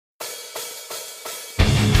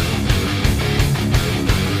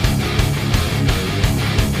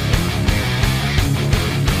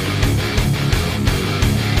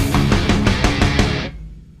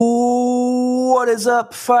is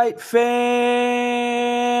up, fight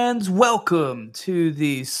fans? Welcome to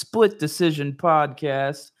the Split Decision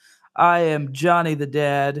Podcast. I am Johnny the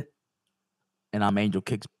Dad. And I'm Angel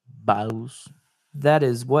Kicks Bows. That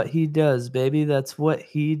is what he does, baby. That's what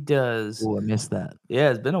he does. Oh, I missed that. Yeah,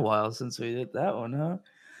 it's been a while since we did that one, huh?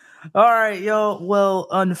 All right, y'all. Well,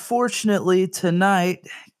 unfortunately, tonight,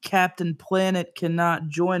 Captain Planet cannot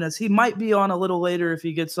join us. He might be on a little later if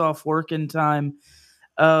he gets off work in time.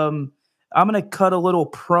 I'm going to cut a little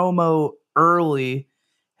promo early.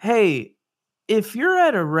 Hey, if you're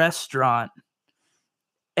at a restaurant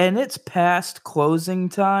and it's past closing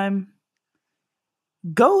time,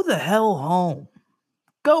 go the hell home.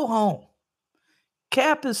 Go home.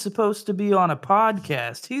 Cap is supposed to be on a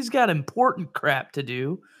podcast. He's got important crap to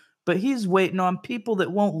do, but he's waiting on people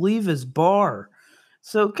that won't leave his bar.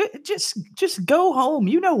 So just go home.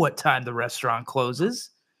 You know what time the restaurant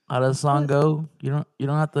closes. How does the song go? You don't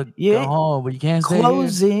have to Yeah. go home, but you can't stay here.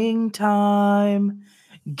 Closing time.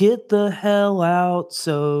 Get the hell out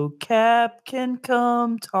so Cap can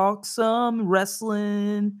come talk some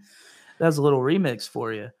wrestling. That's a little remix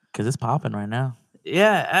for you. Because it's popping right now.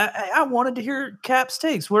 Yeah, I wanted to hear Cap's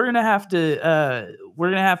takes. We're gonna have to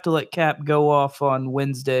let Cap go off on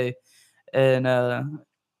Wednesday and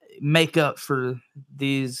make up for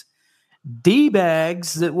these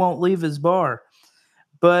D-bags that won't leave his bar.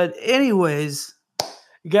 But anyways,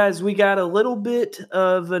 guys, we got a little bit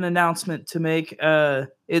of an announcement to make.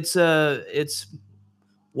 It's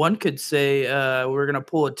one could say we're gonna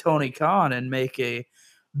pull a Tony Khan and make a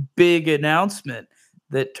big announcement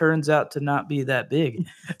that turns out to not be that big,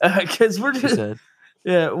 because we're just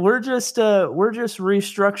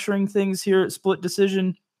restructuring things here at Split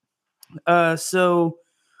Decision. So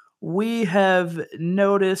we have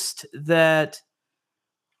noticed that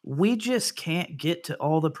we just can't get to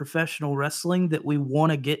all the professional wrestling that we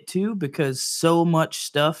want to get to because so much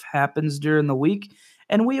stuff happens during the week,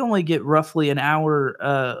 and we only get roughly an hour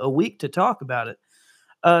a week to talk about it.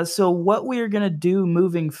 So what we are going to do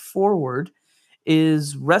moving forward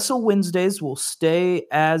is Wrestle Wednesdays will stay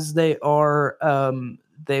as they are.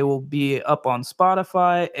 They will be up on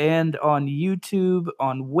Spotify and on YouTube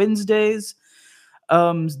on Wednesdays.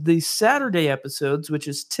 The Saturday episodes, which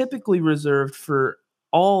is typically reserved for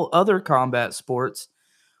all other combat sports,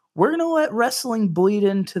 we're going to let wrestling bleed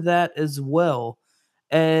into that as well.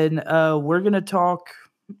 And we're going to talk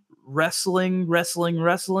wrestling.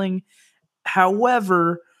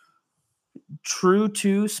 However, true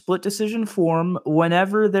to Split Decision form,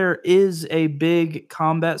 whenever there is a big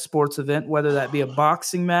combat sports event, whether that be a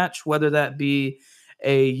boxing match, whether that be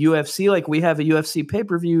a UFC, like we have a UFC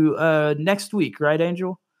pay-per-view next week, right,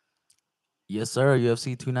 Angel? Yes, sir.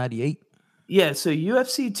 UFC 298. Yeah, so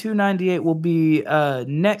UFC 298 will be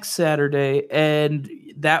next Saturday, and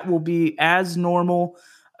that will be as normal,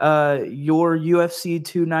 your UFC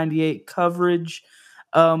 298 coverage.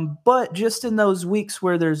 But just in those weeks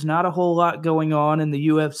where there's not a whole lot going on in the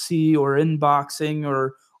UFC or in boxing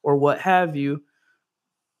or what have you,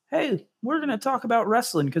 hey, we're going to talk about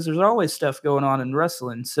wrestling because there's always stuff going on in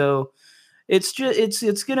wrestling. So it's just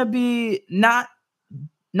it's going to be not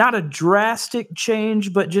a drastic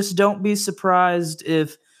change, but just don't be surprised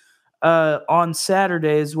if on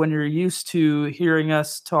Saturdays when you're used to hearing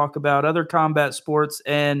us talk about other combat sports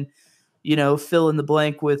and fill in the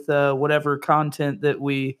blank with whatever content that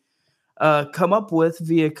we come up with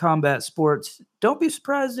via combat sports. Don't be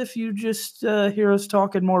surprised if you just hear us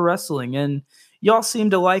talking more wrestling. And y'all seem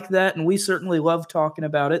to like that, and we certainly love talking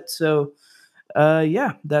about it. So,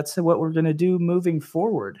 yeah, that's what we're going to do moving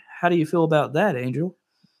forward. How do you feel about that, Angel?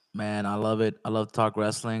 Man, I love it. I love to talk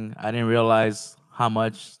wrestling. I didn't realize how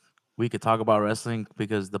much we could talk about wrestling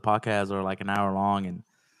because the podcasts are like an hour long, and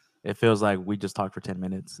it feels like we just talked for 10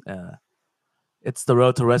 minutes. It's the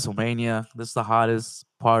road to WrestleMania. This is the hottest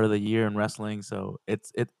part of the year in wrestling, so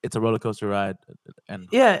it's a roller coaster ride. And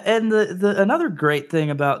yeah, and the another great thing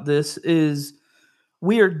about this is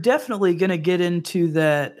we are definitely going to get into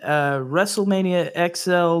that WrestleMania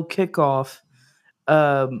XL kickoff,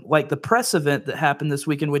 like the press event that happened this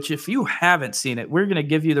weekend. Which, if you haven't seen it, we're going to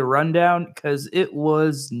give you the rundown because it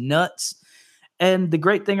was nuts. And the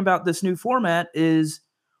great thing about this new format is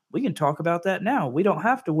we can talk about that now. We don't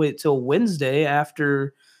have to wait till Wednesday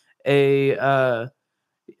after we are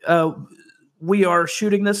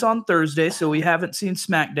shooting this on Thursday, so we haven't seen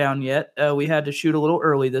SmackDown yet. We had to shoot a little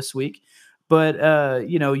early this week, but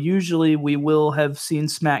usually we will have seen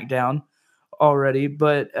SmackDown already.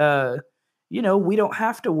 But we don't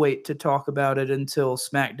have to wait to talk about it until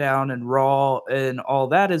SmackDown and Raw and all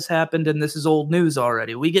that has happened, and this is old news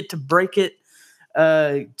already. We get to break it,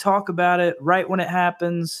 talk about it right when it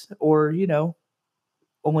happens, or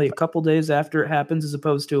only a couple days after it happens as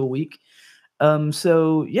opposed to a week.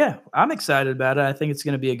 So yeah, I'm excited about it. I think it's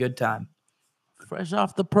going to be a good time. Fresh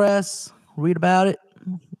off the press, read about it.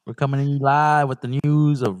 We're coming in live with the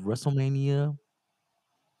news of WrestleMania.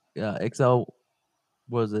 XL,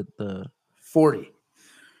 was it the 40.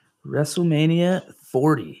 WrestleMania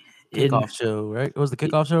 40. kickoff show, right? It was the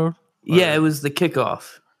kickoff show? Yeah, it was the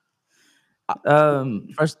kickoff.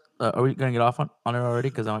 First, are we going to get off on it already?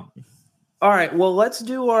 Because I'm. All right, well, let's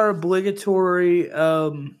do our obligatory.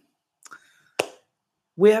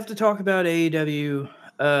 We have to talk about AEW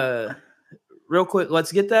real quick.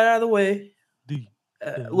 Let's get that out of the way.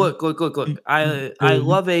 Look. I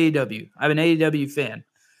love AEW. I'm an AEW fan,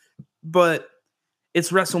 but it's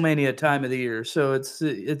WrestleMania time of the year, so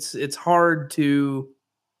it's hard to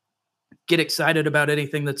get excited about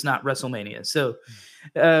anything that's not WrestleMania. So,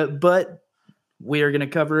 but we are going to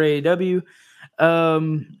cover AEW.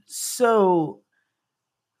 So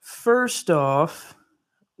first off,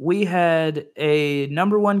 we had a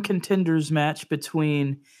number one contenders match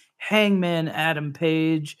between Hangman Adam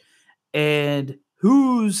Page and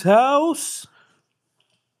whose house?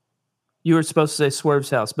 You were supposed to say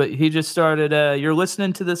Swerve's house, but he just started. You're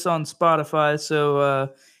listening to this on Spotify, so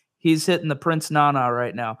he's hitting the Prince Nana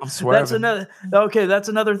right now. I'm swerving. That's another. Okay, that's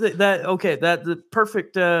another thing. That the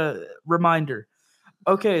perfect reminder.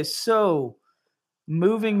 Okay, so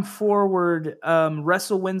moving forward,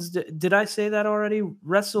 Wrestle Wednesday. Did I say that already?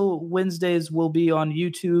 Wrestle Wednesdays will be on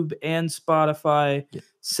YouTube and Spotify. Yeah.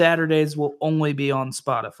 Saturdays will only be on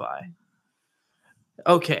Spotify.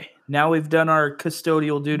 Okay, now we've done our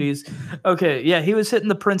custodial duties. Okay, yeah, he was hitting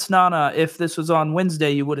the Prince Nana. If this was on Wednesday,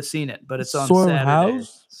 you would have seen it, but it's on Swerve Saturday,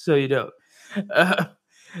 house? so you don't.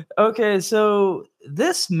 Okay, so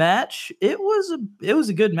this match, it was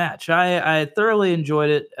a good match. I thoroughly enjoyed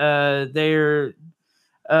it. They're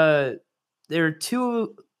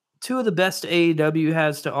two of the best AEW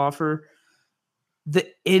has to offer. The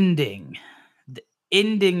ending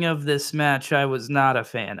of this match, I was not a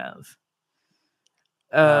fan of.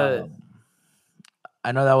 I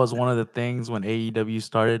know that was one of the things when AEW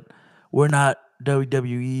started. We're not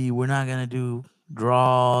WWE. We're not gonna do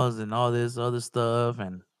draws and all this other stuff.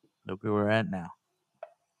 And look where we're at now.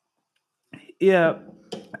 Yeah.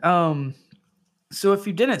 So if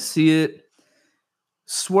you didn't see it,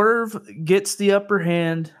 Swerve gets the upper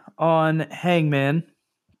hand on Hangman,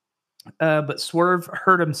 but Swerve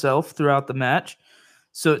hurt himself throughout the match,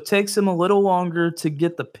 so it takes him a little longer to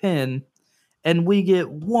get the pin, and we get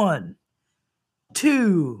 1,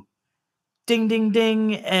 2, ding, ding,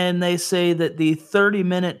 ding, and they say that the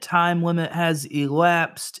 30-minute time limit has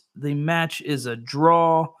elapsed. The match is a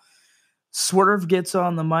draw. Swerve gets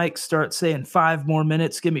on the mic, starts saying 5 more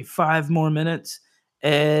minutes, give me 5 more minutes.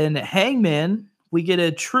 And Hangman, we get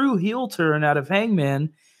a true heel turn out of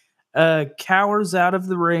Hangman, cowers out of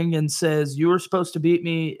the ring and says, "You were supposed to beat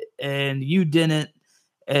me and you didn't.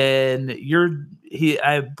 And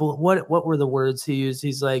what were the words he used?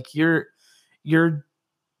 He's like, your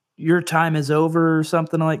time is over," or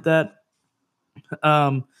something like that.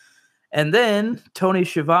 And then Tony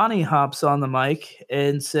Schiavone hops on the mic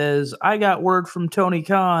and says, "I got word from Tony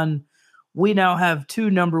Khan. We now have 2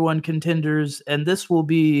 number one contenders, and this will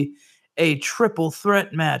be a triple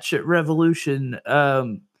threat match at Revolution."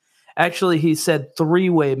 Actually, he said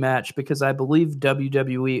 3-way match because I believe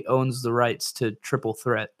WWE owns the rights to triple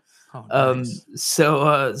threat. Oh, nice.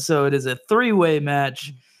 So it is a 3-way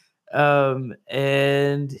match. And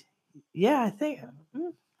yeah,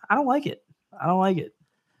 I don't like it.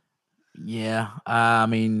 Yeah, I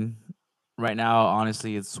mean, right now,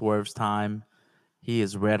 honestly, it's Swerve's time. He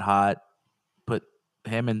is red hot. Put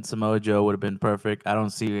him and Samoa Joe would have been perfect. I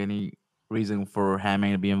don't see any reason for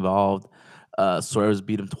Hangman to be involved. Swerve's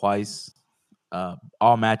beat him twice.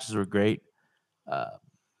 All matches were great.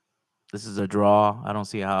 This is a draw. I don't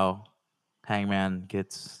see how Hangman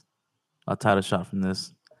gets a title shot from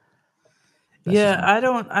this. I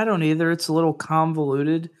don't either. It's a little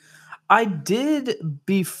convoluted. I did,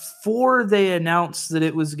 before they announced that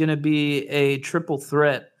it was going to be a triple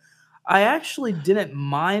threat, I actually didn't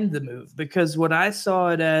mind the move because what I saw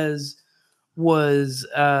it as was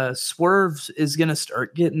Swerve is going to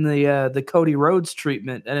start getting the Cody Rhodes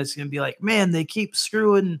treatment, and it's going to be like, man, they keep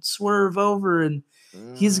screwing Swerve over, and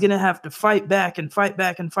he's going to have to fight back and fight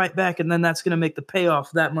back and fight back, and then that's going to make the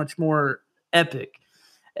payoff that much more epic.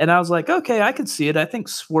 And I was like, okay, I can see it. I think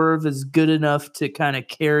Swerve is good enough to kind of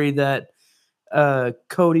carry that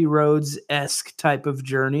Cody Rhodes-esque type of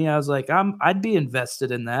journey. I was like, I'd be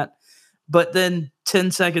invested in that. But then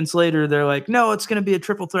 10 seconds later, they're like, no, it's going to be a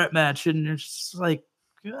triple threat match. And it's just like,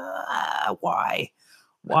 why?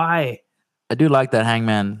 I do like that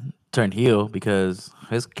Hangman turned heel because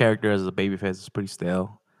his character as a babyface is pretty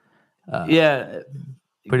stale. Uh, Yeah,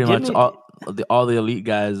 Pretty give much me. all the elite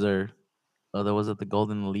guys are. There was it the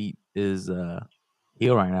Golden Elite is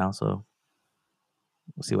heel right now, so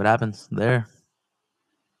we'll see what happens there.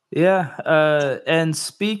 Yeah, and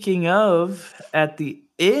speaking of, at the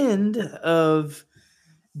end of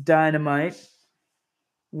Dynamite,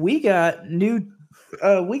 we got new.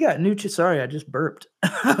 Sorry, I just burped.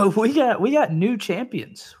 we got new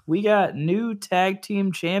champions. We got new tag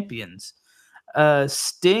team champions.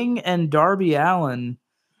 Sting and Darby Allin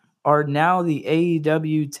are now the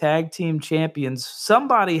AEW tag team champions.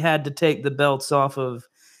 Somebody had to take the belts off of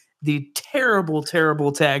the terrible,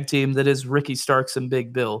 terrible tag team that is Ricky Starks and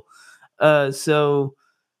Big Bill. So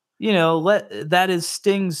that is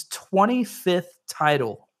Sting's 25th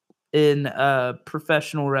title in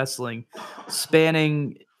professional wrestling,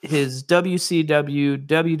 spanning his WCW,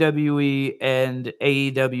 WWE, and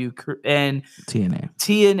AEW and TNA.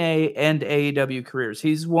 TNA and AEW careers.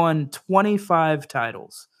 He's won 25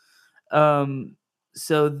 titles. Um,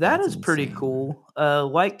 so that That's is pretty insane. cool.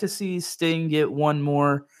 Like to see Sting get one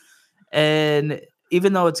more. And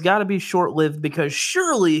even though it's got to be short lived because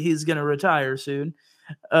surely he's going to retire soon,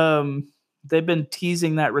 they've been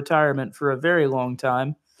teasing that retirement for a very long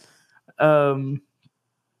time. Um,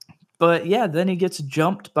 but yeah, then he gets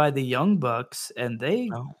jumped by the Young Bucks, and they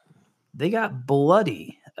Oh, they got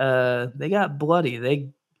bloody. They got bloody.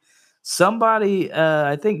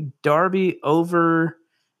 I think Darby over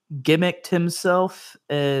gimmicked himself,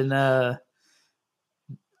 and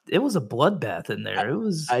it was a bloodbath in I, there. It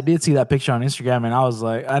was I did see that picture on Instagram, and I was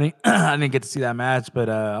like, I didn't I didn't get to see that match, but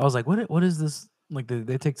I was like, what is this? Like, did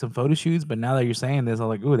they take some photo shoots? But now that you're saying this, I'm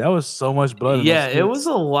like, ooh, that was so much blood in those yeah, it was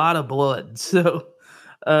suits. a lot of blood. So,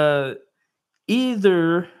 uh,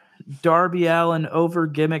 either Darby Allin over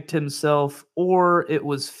gimmicked himself or it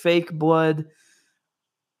was fake blood.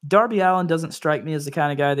 Darby Allin doesn't strike me as the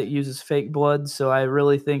kind of guy that uses fake blood, so I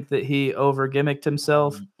really think that he over gimmicked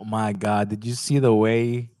himself. Oh my god, did you see the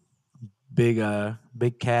way big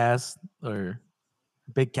cast or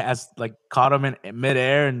big cast like caught him in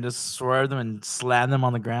midair and just swerved him and slammed him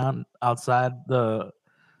on the ground outside the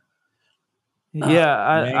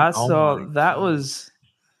Yeah, ring? I Oh saw my that god. was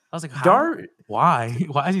I was like, how? Dar Why?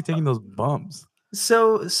 Why is he taking those bumps?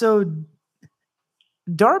 so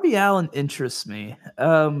Darby Allin interests me.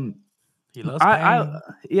 He loves I pain.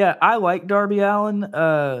 yeah, I like Darby Allin.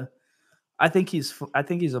 I think he's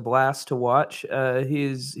a blast to watch.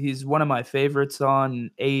 He's one of my favorites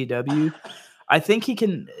on AEW. I think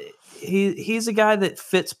he's a guy that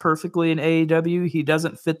fits perfectly in AEW. He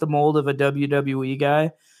doesn't fit the mold of a WWE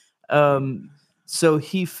guy. Um, so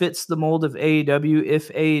he fits the mold of AEW. If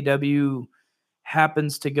AEW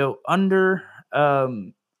happens to go under,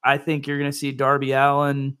 I think you're going to see Darby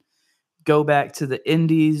Allin go back to the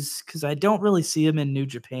Indies because I don't really see him in New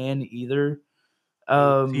Japan either. Maybe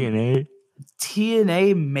Um, TNA.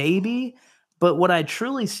 TNA maybe, but what I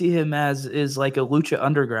truly see him as is like a Lucha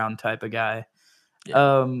Underground type of guy.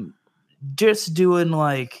 Yeah. Um, just doing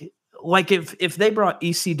like if they brought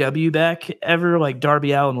ECW back ever, like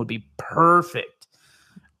Darby Allin would be perfect,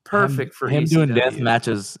 perfect for Him doing death ECW.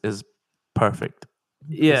 matches is perfect.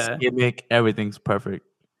 His Yeah, gimmick, everything's perfect.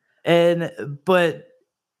 and but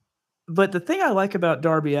the thing I like about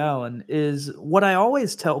Darby Allin is what I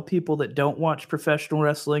always tell people that don't watch professional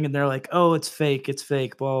wrestling and they're like, "Oh, it's fake,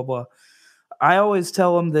 blah blah blah." I always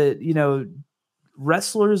tell them that,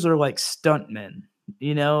 wrestlers are like stuntmen.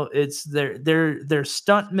 It's they're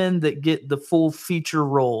stuntmen that get the full feature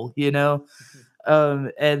role,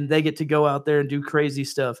 and they get to go out there and do crazy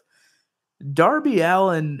stuff. Darby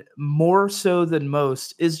Allin, more so than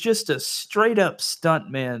most, is just a straight up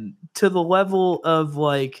stuntman to the level of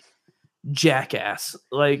like Jackass.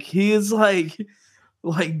 Like he is like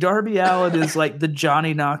Darby Allin is like the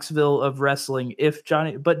Johnny Knoxville of wrestling.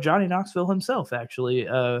 But Johnny Knoxville himself actually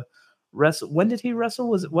wrestle. When did he wrestle?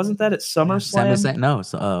 Wasn't that at Yeah, Sami SummerSlam? Zayn. No,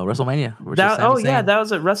 so, WrestleMania versus That Sami oh yeah, Zayn. that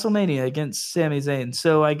was at WrestleMania against Sami Zayn.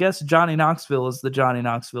 So I guess Johnny Knoxville is the Johnny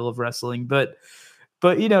Knoxville of wrestling, but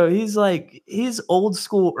he's old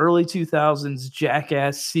school early 2000s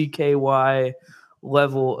Jackass CKY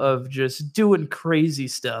level of just doing crazy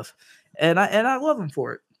stuff. And I love him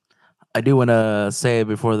for it. I do want to say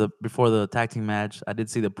before the tag team match, I did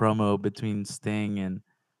see the promo between Sting and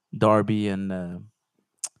Darby and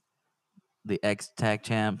the ex tag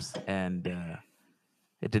champs, and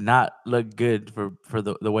it did not look good for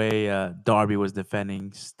the way Darby was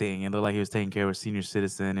defending Sting. It looked like he was taking care of a senior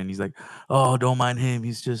citizen, and he's like, "Oh, don't mind him.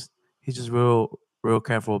 He's just real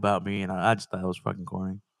careful about me." And I just thought it was fucking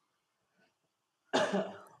corny.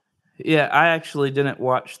 Yeah, I actually didn't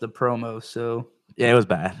watch the promo, so Yeah, it was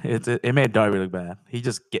bad. It made Darby look bad. He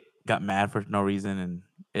just got mad for no reason, and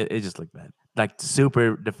it just looked bad. Like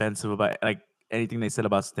super defensive about like anything they said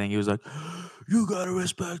about Sting. He was like, "You gotta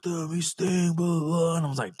respect him. He's Sting." Blah blah. Blah. And I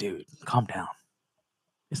was like, "Dude, calm down.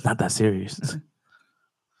 It's not that serious."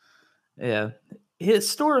 yeah.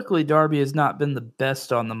 Historically, Darby has not been the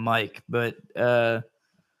best on the mic, but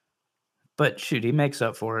shoot, he makes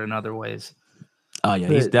up for it in other ways. Oh yeah,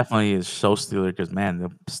 he's But definitely a show stealer because man,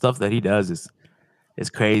 the stuff that he does is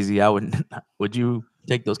crazy. I wouldn't. Would you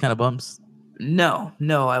take those kind of bumps? no,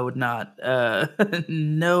 I would not.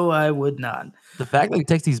 No, I would not. The fact that he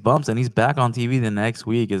takes these bumps and he's back on TV the next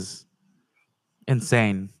week is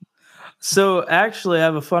insane. So actually, I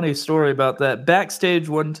have a funny story about that. Backstage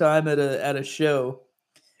one time at a show,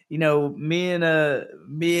 me and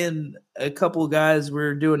a couple of guys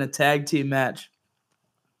were doing a tag team match,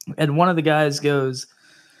 and one of the guys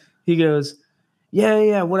he goes,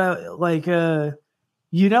 yeah, what I like,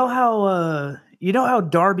 you know how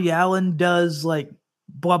Darby Allin does like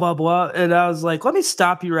blah blah blah, and I was like, let me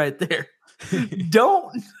stop you right there.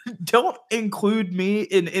 don't don't include me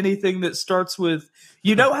in anything that starts with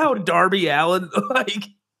you know how Darby Allin like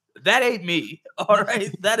that ain't me. All right,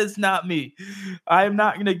 that is not me. I'm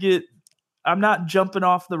not gonna get. I'm not jumping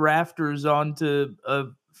off the rafters onto a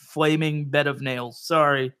flaming bed of nails.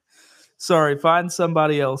 Sorry. Find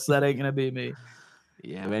somebody else. That ain't gonna be me.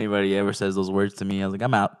 Yeah, if anybody ever says those words to me, I was like,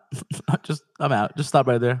 I'm out. I'm out. Just stop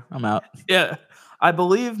right there. I'm out. Yeah, I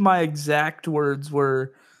believe my exact words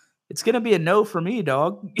were, "It's gonna be a no for me,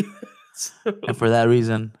 dog." So, And for that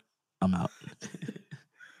reason, I'm out.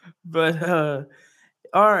 but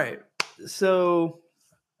all right. So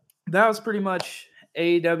that was pretty much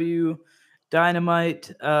AEW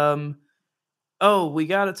Dynamite. Oh, we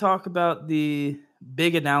got to talk about the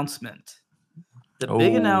big announcement. The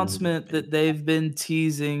big announcement that they've been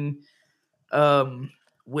teasing,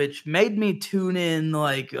 which made me tune in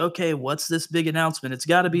like, okay, what's this big announcement? It's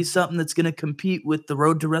got to be something that's going to compete with the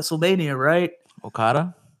road to WrestleMania, right?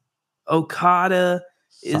 Okada.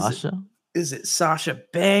 Sasha. Is it Sasha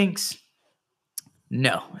Banks?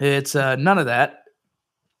 No, it's none of that.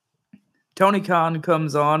 Tony Khan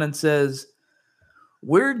comes on and says,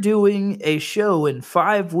 we're doing a show in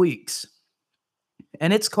 5 weeks,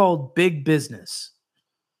 and it's called Big Business.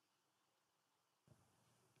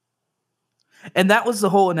 And that was the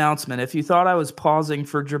whole announcement. If you thought I was pausing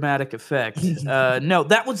for dramatic effect, no,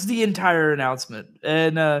 that was the entire announcement.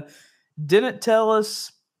 And didn't tell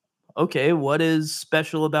us, okay, what is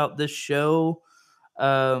special about this show?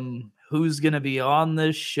 Who's going to be on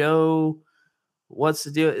this show? What's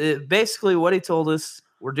the deal? Basically, what he told us,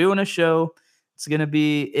 we're doing a show. It's going to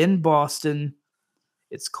be in Boston.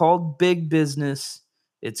 It's called Big Business.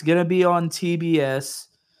 It's going to be on TBS.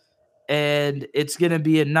 And it's going to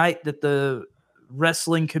be a night that the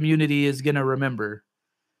wrestling community is going to remember.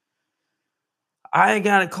 I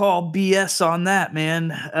got to call BS on that,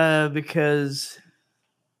 man, because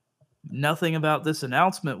nothing about this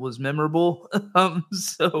announcement was memorable.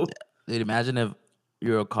 So, Dude, imagine if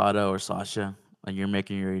you're Okada or Sasha and you're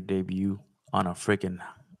making your debut on a freaking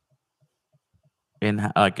in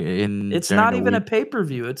it's during not the even a week.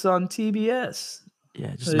 pay-per-view. It's on TBS.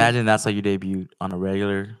 Yeah, just imagine that's how you debut on a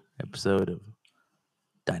regular episode of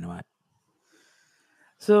Dynamite.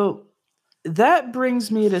 So that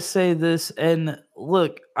brings me to say this, and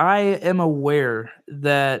look, I am aware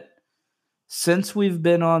that since we've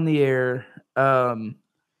been on the air,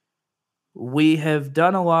 we have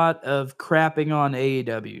done a lot of crapping on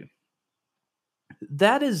AEW.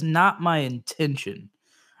 That is not my intention.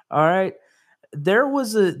 All right. There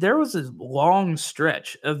was a long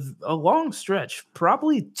stretch,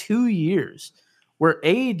 probably 2 years, where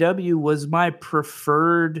AEW was my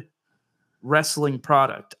preferred wrestling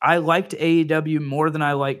product. I liked AEW more than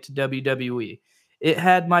I liked WWE. It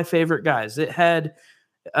had my favorite guys. It had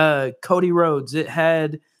Cody Rhodes. It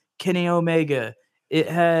had Kenny Omega. It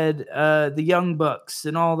had the Young Bucks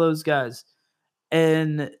and all those guys.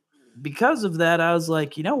 And because of that, I was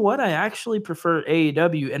like, you know what? I actually prefer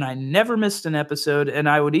AEW, and I never missed an episode. And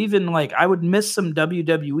I would even I would miss some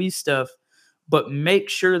WWE stuff, but make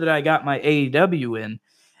sure that I got my AEW in.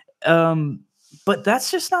 But that's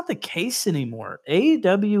just not the case anymore.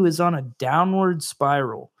 AEW is on a downward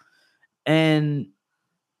spiral. And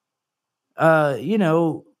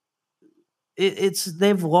it's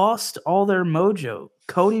they've lost all their mojo.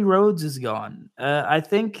 Cody Rhodes is gone. I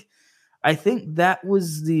think that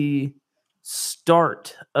was the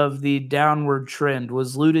start of the downward trend,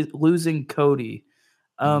 was losing Cody,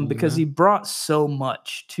 because he brought so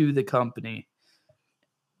much to the company.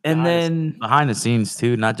 And then, behind the scenes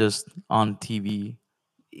too, not just on TV.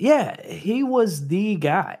 yeah, he was the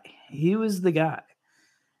guy. He was the guy.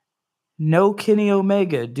 No Kenny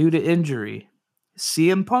Omega due to injury.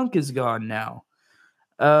 CM Punk is gone now.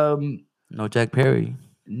 Um, No Jack Perry.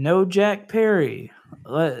 no Jack Perry.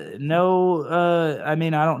 No, I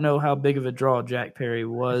mean, I don't know how big of a draw Jack Perry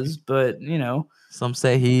was, but Some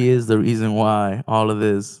say he is the reason why all of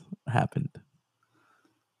this happened.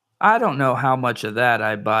 I don't know how much of that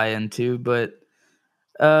I buy into, but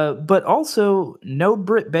also no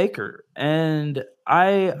Britt Baker. And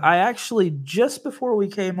I actually just before we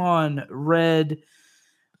came on read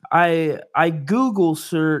I Google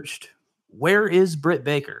searched where is Britt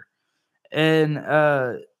Baker? And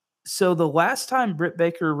so the last time Britt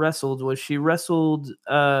Baker wrestled was she wrestled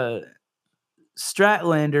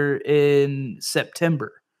Stratlander in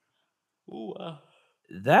September. Ooh,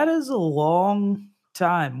 That is a long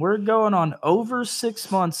time. We're going on over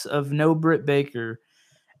 6 months of no Britt Baker.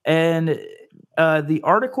 And the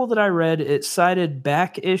article that I read, it cited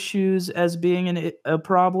back issues as being a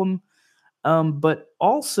problem. But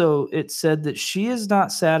also, it said that she is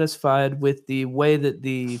not satisfied with the way that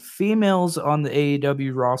the females on the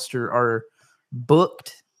AEW roster are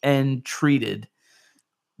booked and treated.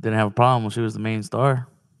 didn't have a problem when she was the main star.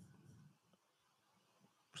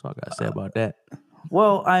 That's all I gotta say about that.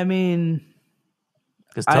 Well, I mean,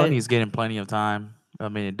 Because I Tony's getting plenty of time. I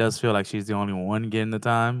mean, it does feel like she's the only one getting the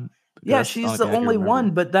time. Because yeah, that's the she's only the thing I can only remember.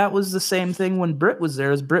 one, but that was the same thing when Britt was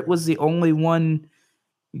there. As Britt was the only one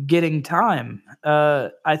getting time.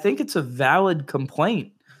 I think it's a valid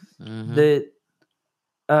complaint Mm-hmm. that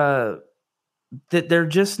uh, that they're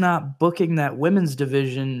just not booking that women's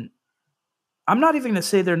division. I'm not even going to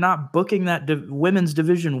say they're not booking that women's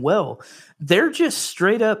division well. They're just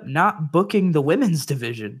straight up not booking the women's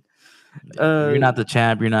division. You're Uh, not the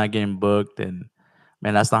champ. You're not getting booked, and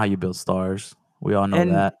man, that's not how you build stars. We all know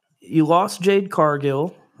and that. you lost Jade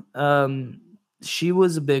Cargill. Um, she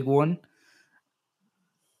was a big one.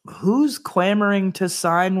 Who's clamoring to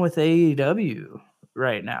sign with AEW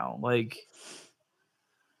right now? Like,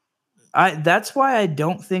 that's why I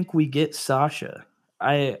don't think we get Sasha.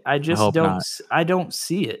 I I just hope don't not. I don't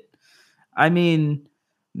see it. I mean,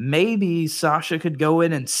 maybe Sasha could go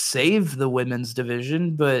in and save the women's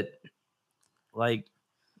division, but like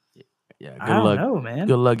Yeah, I don't know, man.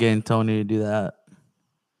 Good luck getting Tony to do that.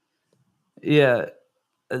 Yeah.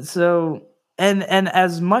 So and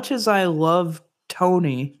as much as I love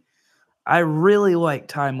Tony, I really like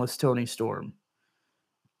Timeless Tony Storm.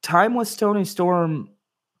 Timeless Tony Storm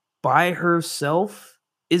by herself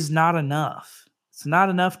is not enough. It's not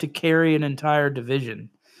enough to carry an entire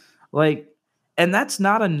division. Like, and that's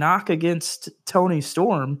not a knock against Tony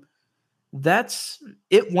Storm. That's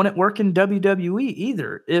it wouldn't work in WWE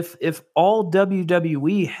either. If all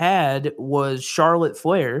WWE had was Charlotte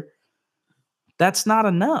Flair, that's not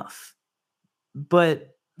enough.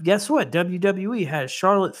 But guess what? WWE has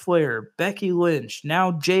Charlotte Flair, Becky Lynch,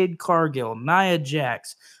 now Jade Cargill, Nia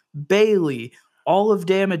Jax, Bailey, all of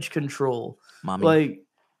Damage Control. Mommy.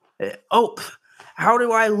 Like, oh, how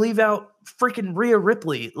do I leave out freaking Rhea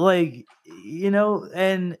Ripley? Like,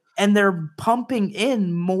 and they're pumping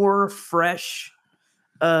in more fresh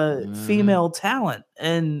Mm-hmm. female talent.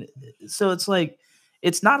 And so it's like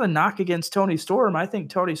it's not a knock against Tony Storm. I think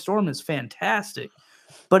Tony Storm is fantastic,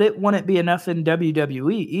 but it wouldn't be enough in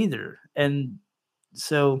WWE either. And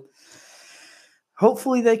so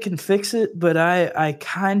hopefully they can fix it, but I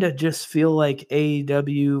kind of just feel like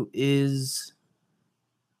AEW is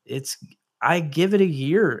it's I give it a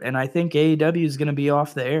year and I think AEW is going to be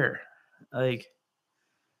off the air. Like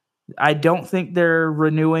I don't think they're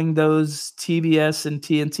renewing those TBS and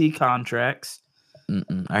TNT contracts.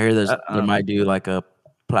 Mm-mm. I hear there might do like a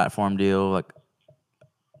platform deal, like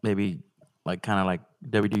maybe like kind of like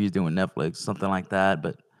WWE's doing Netflix, something like that.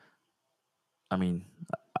 But I mean,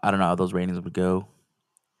 I don't know how those ratings would go.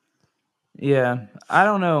 Yeah, I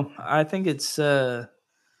don't know. I think it's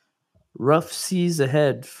rough seas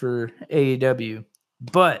ahead for AEW.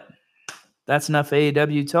 But that's enough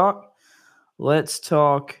AEW talk. Let's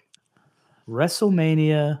talk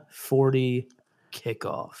WrestleMania 40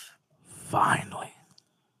 kickoff. Finally,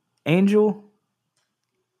 Angel,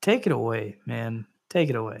 take it away, man. Take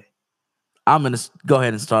it away. I'm gonna go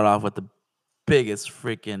ahead and start off with the biggest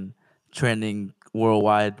freaking trending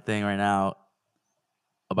worldwide thing right now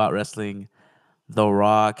about wrestling: The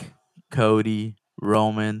Rock, Cody,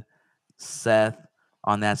 Roman, Seth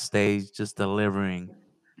on that stage just delivering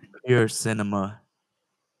pure cinema.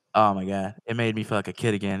 Oh my god, it made me feel like a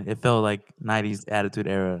kid again. It felt like '90s Attitude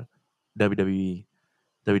Era WWE,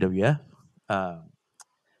 WWF. Um,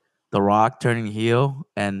 The Rock turning heel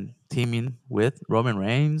and teaming with Roman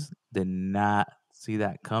Reigns, did not see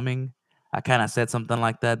that coming. I kind of said something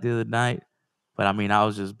like that the other night, but I mean, I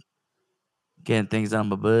was just getting things on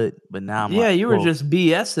my butt. But now I'm Yeah, like, you were whoa, just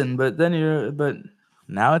BSing, but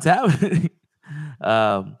now it's happening.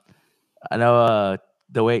 um, I know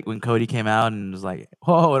the way when Cody came out and was like,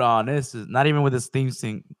 hold on, this is not even with his theme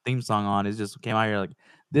song on. It just came out here like,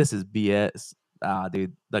 this is BS.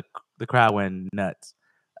 Dude, the crowd went nuts.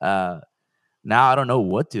 Uh, Now I don't know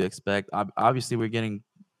what to expect. Obviously, we're getting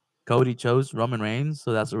Cody chose Roman Reigns,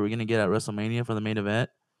 so that's what we're gonna get at WrestleMania for the main event.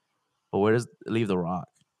 But where does it leave The Rock?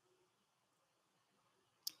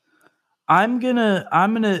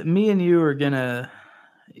 me and you are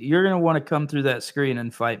you're gonna want to come through that screen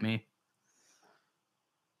and fight me.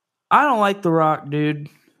 I don't like The Rock, dude.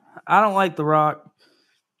 I don't like The Rock.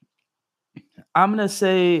 I'm gonna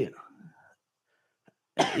say,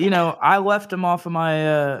 I left him off of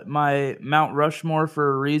my Mount Rushmore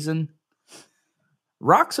for a reason.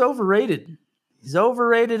 Rock's overrated. He's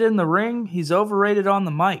overrated in the ring. He's overrated on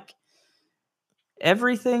the mic.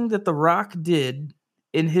 Everything that The Rock did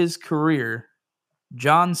in his career,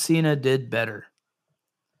 John Cena did better.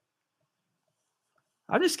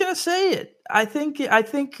 I'm just gonna say it. I think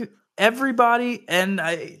everybody,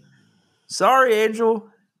 sorry, Angel,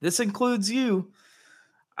 this includes you.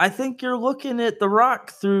 I think you're looking at The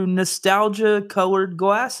Rock through nostalgia colored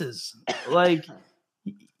glasses. Like,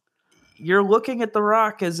 you're looking at The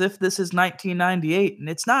Rock as if this is 1998, and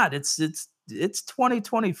it's not. It's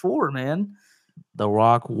 2024, man. The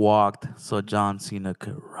Rock walked so John Cena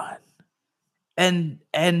could run. And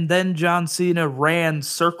then John Cena ran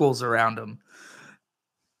circles around him.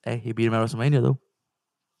 Hey, he beat him at WrestleMania though.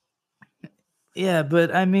 Yeah,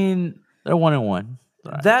 but I mean, they're 1-1.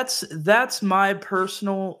 Right. That's my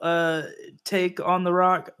personal take on The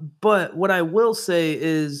Rock. But what I will say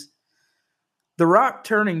is, The Rock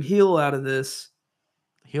turning heel out of this.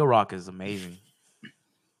 Heel Rock is amazing.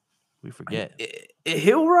 We forget.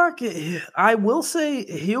 Heel Rock, I will say,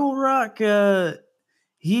 Heel Rock,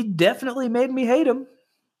 he definitely made me hate him.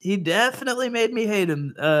 He definitely made me hate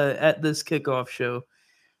him at this kickoff show.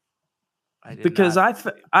 Because I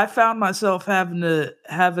found myself having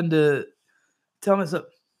to tell myself,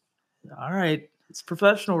 all right, it's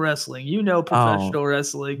professional wrestling. Professional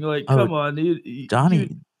wrestling. Like, come on,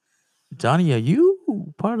 Johnny, are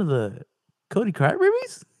you part of the Cody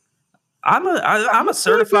Crybabies? I'm a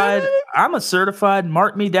certified.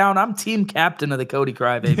 Mark me down. I'm team captain of the Cody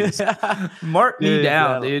Crybabies. Mark me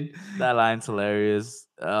down, dude. That line's hilarious.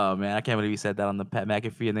 Oh man, I can't believe he said that on the Pat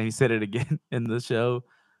McAfee, and then he said it again in the show.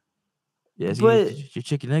 Yes, but your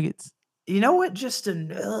chicken nuggets. You know what?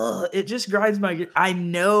 It just grinds my. I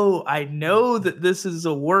know that this is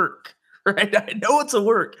a work, right? I know it's a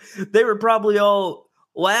work. They were probably all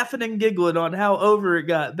laughing and giggling on how over it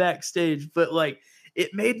got backstage, but like,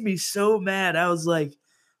 it made me so mad. I was like,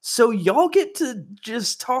 so y'all get to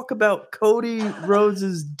just talk about Cody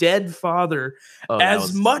Rhodes' dead father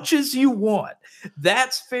as much as you want.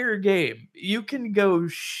 That's fair game. You can go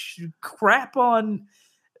crap on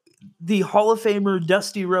the Hall of Famer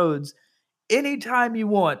Dusty Rhodes anytime you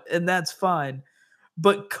want, and that's fine.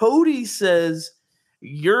 But Cody says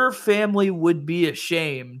your family would be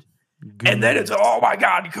ashamed. And then it's, oh my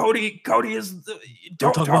God, Cody is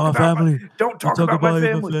don't talk about my family. Don't talk about my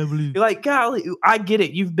family. You're like, golly, I get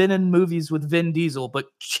it. You've been in movies with Vin Diesel, but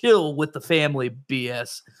chill with the family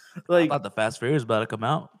BS. Like, I thought the Fast Furious about to come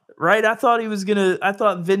out. Right? I thought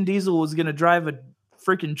Vin Diesel was gonna drive a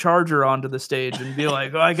freaking Charger onto the stage and be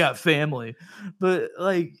like, oh, I got family. But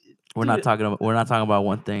like, we're not talking about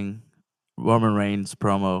one thing. Roman Reigns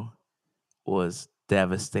promo was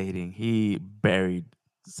devastating. He buried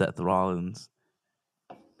Seth Rollins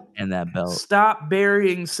and that belt. Stop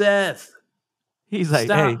burying Seth. He's like,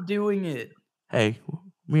 stop doing it. Hey,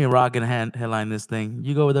 me and Rock gonna headline this thing.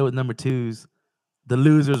 You go over there with number 2s. The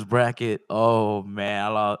losers bracket. Oh man,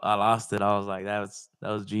 I lost it. I was like, that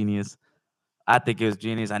was genius. I think it was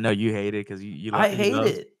genius. I know you hate it because you I hate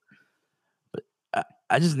it. But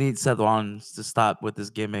I just need Seth Rollins to stop with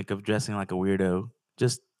this gimmick of dressing like a weirdo.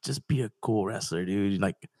 Just be a cool wrestler, dude.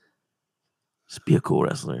 Like, just be a cool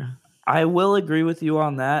wrestler. I will agree with you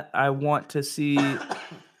on that. I want to see,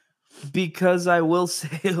 because I will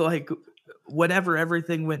say, like, whenever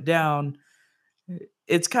everything went down,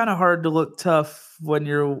 it's kind of hard to look tough when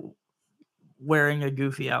you're wearing a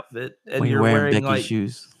goofy outfit and when you're wearing Becky like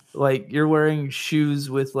shoes. Like, you're wearing shoes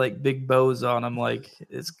with like big bows on them. Like,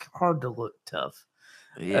 it's hard to look tough.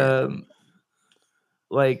 Yeah.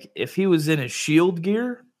 Like, if he was in his Shield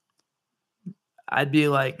gear, I'd be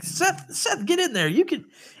like, Seth, get in there.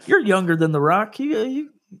 You're younger than The Rock. You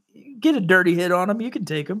get a dirty hit on him, you can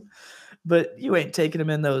take him. But you ain't taking him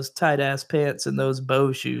in those tight-ass pants and those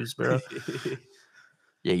bow shoes, bro.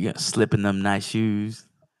 Yeah, you're slipping them nice shoes.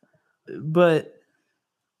 But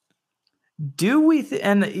do we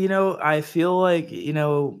and I feel like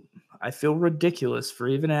I feel ridiculous for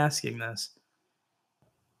even asking this.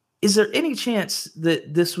 Is there any chance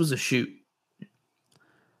that this was a shoot?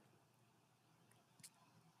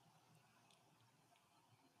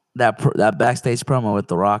 That backstage promo with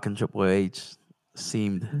The Rock and Triple H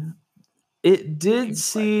seemed. It did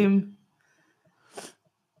seem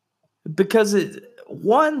because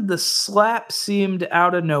the slap seemed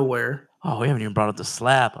out of nowhere. Oh, we haven't even brought up the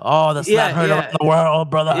slap. Oh, the slap heard around the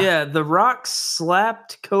world, brother. Yeah, The Rock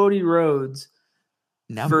slapped Cody Rhodes.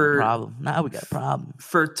 Now we got a problem. Now we got a problem.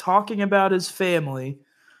 For talking about his family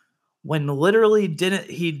when literally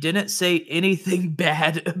he didn't say anything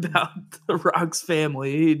bad about The Rock's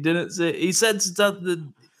family. He said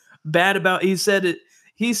something bad about he said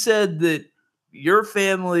that your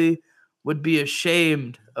family would be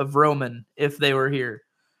ashamed of Roman if they were here.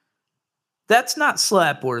 That's not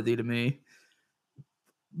slap worthy to me.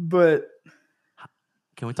 But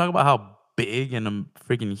can we talk about how big and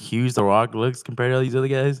freaking huge The Rock looks compared to all these other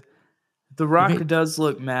guys? The Rock does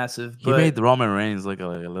look massive. He made the Roman Reigns look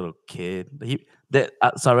like a little kid.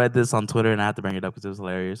 So I read this on Twitter and I had to bring it up because it was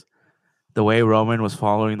hilarious. The way Roman was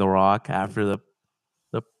following The Rock after the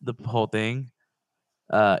whole thing,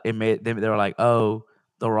 it made they were like, oh,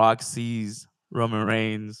 The Rock sees Roman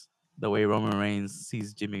Reigns the way Roman Reigns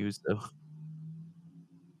sees Jimmy Uso.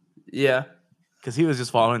 Yeah, because he was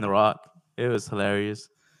just following The Rock. It was hilarious.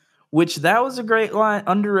 Which that was a great line,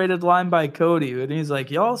 underrated line by Cody. And he's like,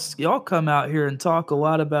 y'all come out here and talk a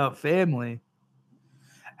lot about family.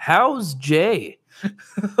 How's Jay?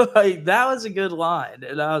 Like, that was a good line.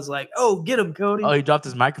 And I was like, oh, get him, Cody. Oh, he dropped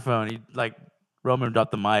his microphone. Roman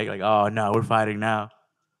dropped the mic. Like, oh, no, we're fighting now.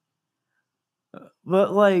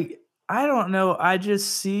 But, like, I don't know. I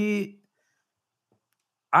just see...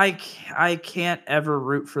 I can't ever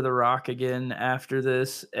root for The Rock again after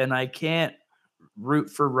this. And I can't root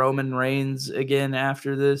for Roman Reigns again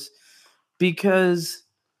after this because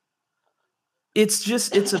it's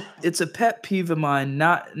a pet peeve of mine,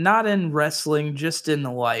 not in wrestling, just in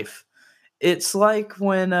life. It's like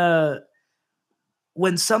when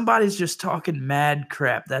somebody's just talking mad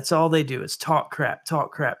crap. That's all they do is talk crap.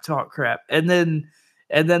 And then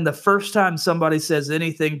the first time somebody says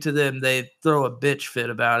anything to them, they throw a bitch fit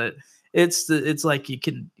about it. It's like you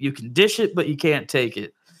can dish it, but you can't take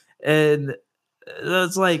it. And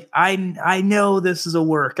it's like I know this is a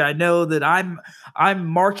work. I know that I'm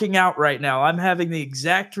marking out right now. I'm having the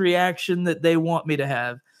exact reaction that they want me to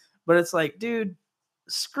have. But it's like, dude,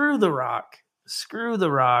 screw The Rock. Screw The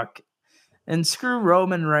Rock. And screw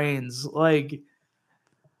Roman Reigns. Like,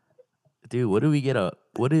 dude, what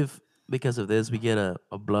if because of this we get a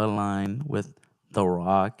bloodline with The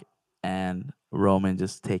Rock and Roman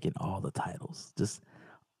just taking all the titles? Just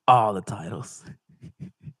all the titles.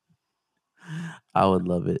 I would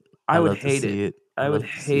love it. I would hate it. I would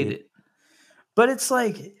hate it. But it's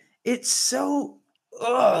like, it's so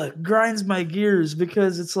grinds my gears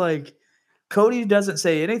because it's like Cody doesn't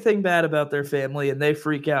say anything bad about their family and they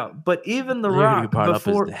freak out. But even The Rock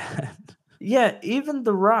before, yeah, even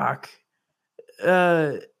The Rock,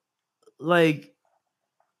 Roman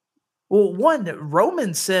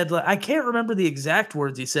said, I can't remember the exact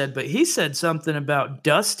words he said, but he said something about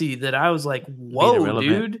Dusty that I was like, whoa,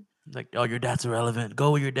 dude. Like, oh, your dad's irrelevant.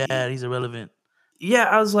 Go with your dad. He's irrelevant. Yeah,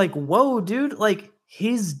 I was like, whoa, dude. Like,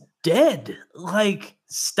 he's dead. Like,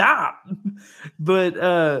 stop.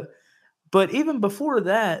 But even before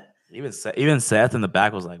that, even Seth in the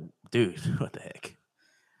back was like, dude, what the heck?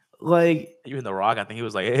 Like, even The Rock, I think he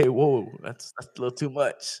was like, hey, whoa, that's a little too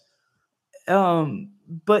much.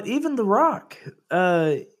 But even The Rock,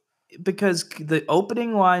 because the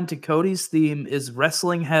opening line to Cody's theme is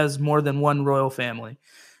wrestling has more than one royal family.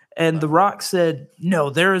 And The Rock said, no,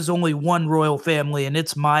 there is only one royal family and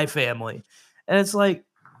it's my family. And it's like,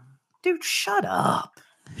 dude, shut up.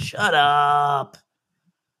 Shut up.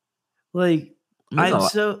 Like, I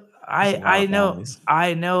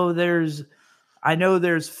know there's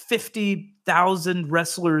 50,000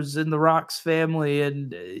 wrestlers in The Rock's family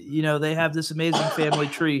and they have this amazing family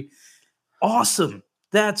tree. Awesome.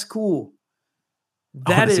 That's cool.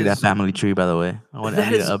 I want to see that family tree, by the way. I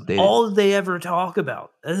need to update all they ever talk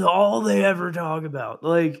about. That's all they ever talk about.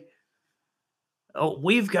 Like, oh,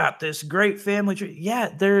 we've got this great family tree.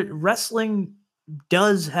 Yeah, wrestling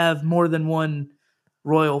does have more than one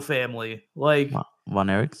royal family. Like Von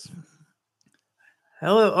Erichs.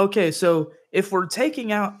 Hello. Okay, so if we're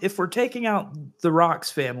taking out the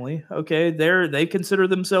Rock's family, okay, they consider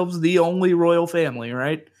themselves the only royal family,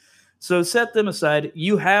 right? So set them aside.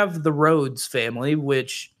 You have the Rhodes family,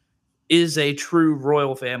 which is a true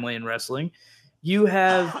royal family in wrestling. You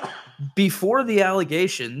have before the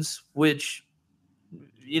allegations, which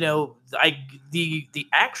the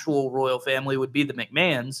actual royal family would be the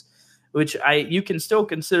McMahons, which you can still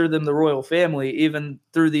consider them the royal family even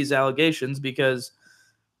through these allegations because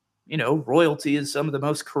royalty is some of the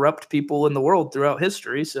most corrupt people in the world throughout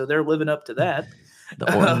history, so they're living up to that. The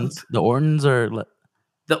Um, Ortons, the Ortons are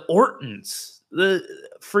the Ortons, the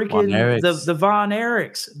Von freaking Erichs. the Von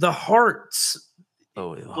Erichs, the Harts,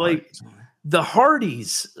 Oh, the like Hearts. the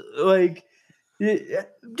Hardys, like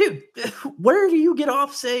dude, where do you get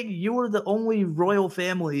off saying you were the only royal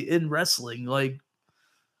family in wrestling? Like,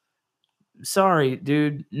 sorry,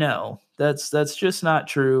 dude, no, that's just not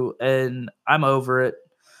true, and I'm over it.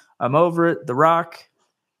 I'm over it. The Rock,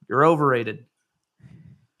 you're overrated.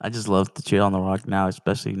 I just love to cheer on The Rock now,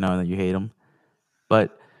 especially knowing that you hate him.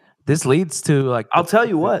 But this leads to like the I'll tell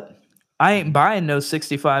you what, I ain't buying no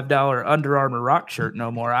 $65 Under Armour Rock shirt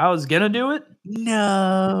no more. I was gonna do it.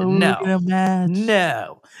 no, we're No, gonna match.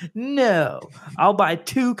 no, no. I'll buy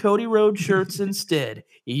 2 Cody Rhodes shirts instead.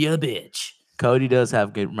 You bitch. Cody does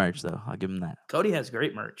have good merch though. I'll give him that. Cody has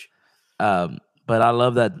great merch. But I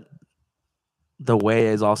love that the way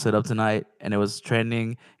is all set up tonight, and it was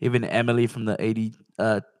trending. Even Emily from the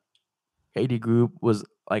 80 group was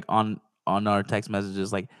like on our text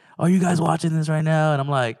messages, like, "Are you guys watching this right now?" And I'm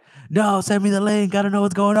like, "No, send me the link. I don't know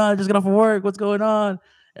what's going on. I just got off of work. What's going on?"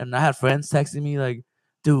 And I had friends texting me like,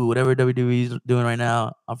 "Dude, whatever WWE's doing right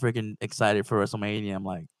now, I'm freaking excited for WrestleMania." I'm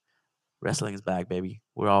like, "Wrestling is back, baby.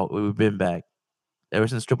 We've been back ever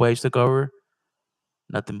since Triple H took over.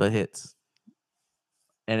 Nothing but hits."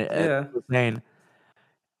 And Yeah. was saying,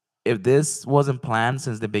 if this wasn't planned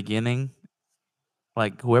since the beginning,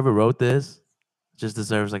 like whoever wrote this just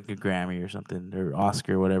deserves like a Grammy or something or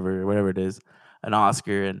Oscar, whatever it is, an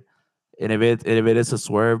Oscar. And if it is a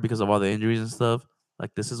swerve because of all the injuries and stuff,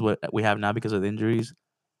 like this is what we have now because of the injuries.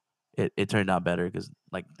 It turned out better because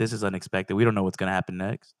like this is unexpected. We don't know what's gonna happen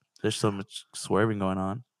next. There's so much swerving going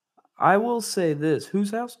on. I will say this.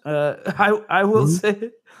 Whose house? I will Mhm.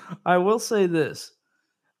 say I will say this.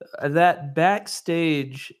 That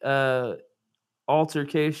backstage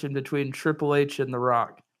altercation between Triple H and The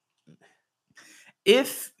Rock.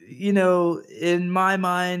 If, in my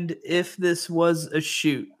mind, if this was a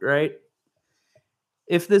shoot, right?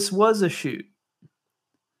 If this was a shoot,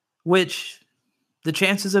 which the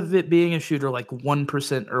chances of it being a shoot are like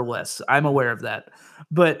 1% or less. I'm aware of that.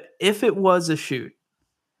 But if it was a shoot,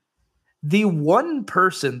 the one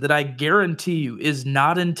person that I guarantee you is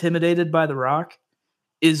not intimidated by The Rock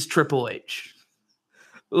is Triple H.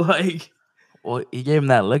 Like, Well, he gave him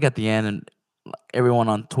that look at the end, and everyone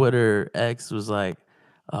on Twitter X was like,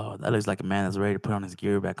 "Oh, that looks like a man that's ready to put on his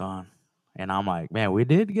gear back on." And I'm like, "Man, we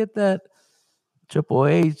did get that Triple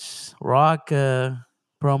H Rock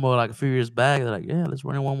promo like a few years back." They're like, "Yeah, let's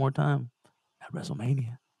run it one more time at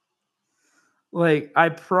WrestleMania." I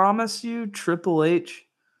promise you, Triple H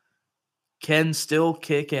can still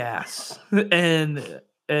kick ass, and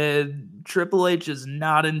Triple H is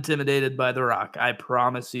not intimidated by The Rock. I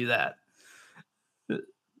promise you that.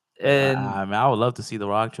 And I mean, I would love to see The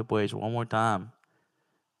Rock Triple H one more time.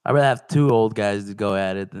 I'd rather have two old guys to go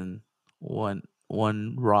at it than one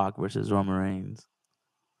Rock versus Roman Reigns.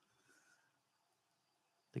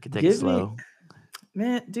 They could take it give me, slow.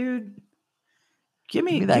 man, dude, Give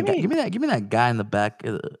me that guy. Give me that guy in the back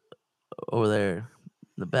over there.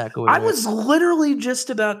 In the back over I there. was literally just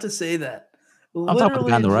about to say that. I'm talking about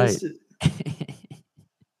the guy on Literally the right. just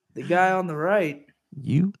the guy on the right,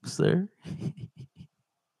 You, sir.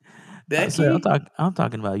 Sir, Becky, I'm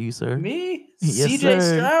talking about you, sir. me, Yes, CJ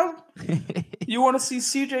sir. Stroud. You want to see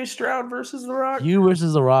CJ Stroud versus The Rock? You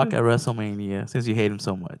versus The Rock at WrestleMania, since you hate him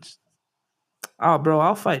so much. Oh, bro,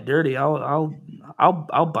 I'll fight dirty. I'll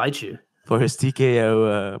bite you. For his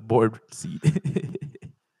TKO board seat.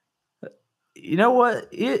 You know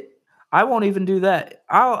what? I won't even do that.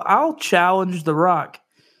 I'll challenge The Rock.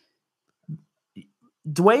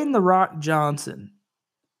 Dwayne The Rock Johnson.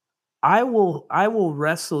 I will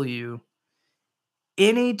wrestle you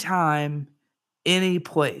anytime, any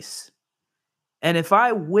place. And if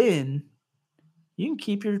I win, you can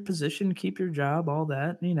keep your position, keep your job, all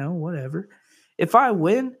that, whatever. If I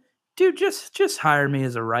win, dude, just hire me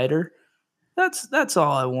as a writer. That's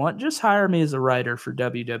all I want. Just hire me as a writer for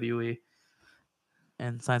WWE.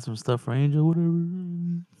 And sign some stuff for Angel,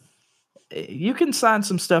 whatever. you can sign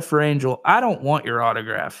some stuff for Angel. I don't want your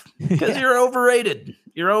autograph because Yeah. you're overrated.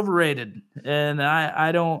 You're overrated, and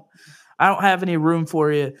I don't have any room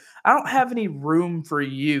for you. I don't have any room for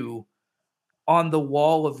you on the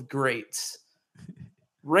wall of greats.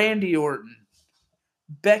 Randy Orton,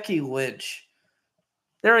 Becky Lynch.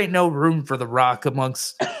 There ain't no room for The Rock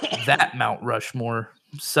amongst that Mount Rushmore.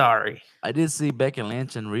 Sorry. I did see Becky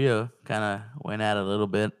Lynch and Rhea kind of went at it a little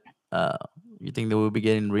bit. You think that we'll be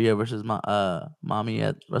getting Rhea versus Mommy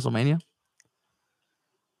at WrestleMania?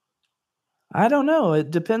 I don't know.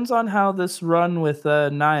 It depends on how this run with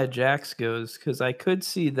Nia Jax goes, because I could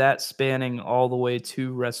see that spanning all the way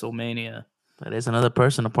to WrestleMania. That is another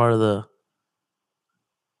person, a part of the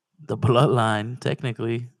bloodline.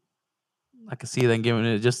 Technically, I can see them giving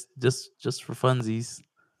it just for funsies.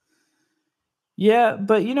 Yeah,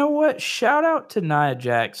 but you know what? Shout out to Nia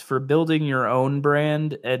Jax for building your own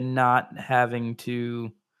brand and not having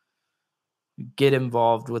to get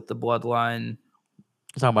involved with the bloodline.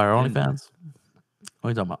 You talking about her And OnlyFans? What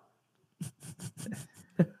are you talking about?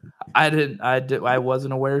 I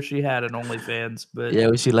wasn't aware she had an OnlyFans, but Yeah,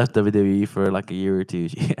 when she left WWE for like a year or two,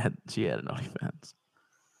 she had an OnlyFans.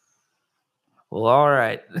 well, all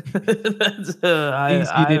right. That's, Things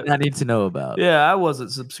you did not need to know about. yeah, I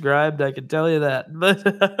wasn't subscribed. I can tell you that,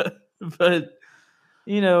 but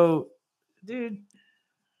you know, dude,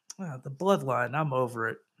 the bloodline. I'm over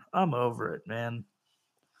it. I'm over it, man.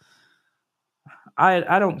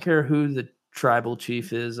 I don't care who the tribal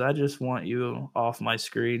chief is. I just want you off my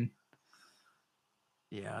screen.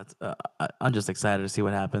 Yeah, I'm just excited to see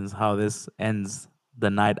what happens, how this ends the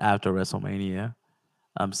night after WrestleMania.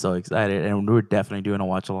 I'm so excited, and we're definitely doing a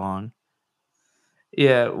watch along.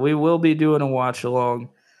 Yeah, we will be doing a watch along.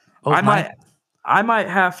 Oh, Mike. I might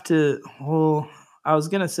have to. Well, I was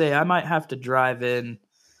gonna say I might have to drive in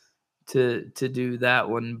to do that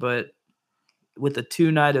one, but with a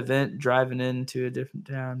 2-night event, driving into a different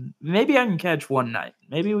town, maybe I can catch one night.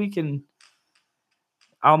 Maybe we can.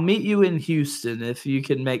 I'll meet you in Houston if you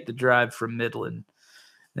can make the drive from Midland,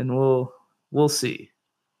 and we'll see.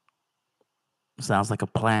 Sounds like a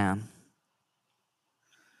plan.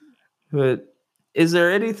 But is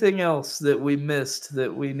there anything else that we missed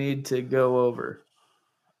that we need to go over?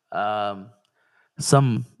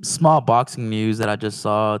 Some small boxing news that I just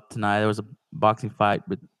saw tonight. There was a boxing fight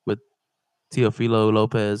with Teofilo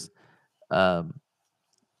Lopez, um,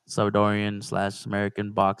 Salvadorian /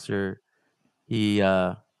 American boxer. He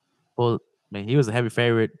pulled. I mean, he was a heavy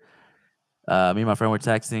favorite. Me and my friend were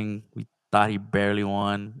texting. We thought he barely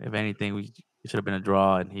won. If anything, it should have been a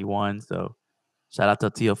draw, and he won. So, shout out to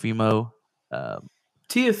Teofimo. Um,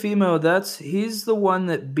 Teofimo, he's the one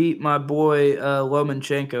that beat my boy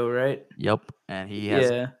Lomachenko, right? Yep, and he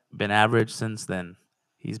has Yeah. been average since then.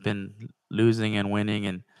 He's been losing and winning,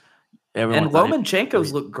 and everyone And thought he was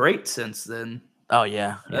Lomachenko's great. looked great since then. Oh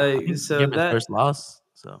yeah, yeah. I think he So gave him his first loss.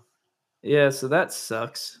 So so that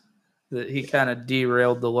sucks that he kind of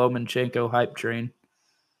derailed the Lomachenko hype train.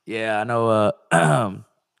 yeah, I know.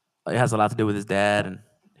 It has a lot to do with his dad, and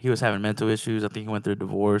he was having mental issues. I think he went through a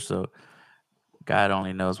divorce. So God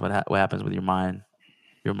only knows what happens with your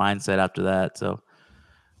mindset after that. So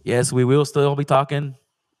yes, we will still be talking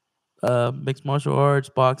mixed martial arts,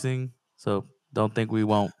 boxing. So don't think we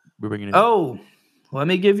won't be bringing it. Oh, let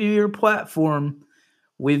me give you your platform.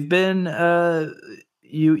 We've been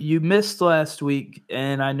you missed last week,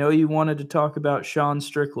 and I know you wanted to talk about Sean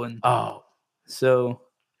Strickland. Oh, So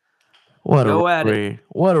what a go at it. robbery!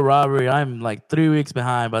 What a robbery! I'm like 3 weeks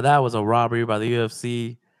behind, but that was a robbery by the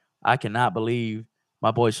UFC. I cannot believe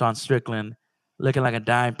my boy Sean Strickland looking like a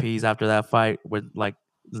dime piece after that fight with like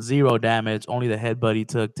zero damage, only the headbutt he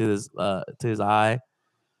took to his eye,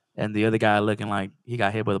 and the other guy looking like he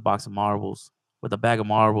got hit with a box of marbles, with a bag of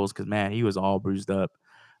marbles, because man, he was all bruised up.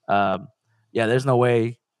 Um, yeah, there's no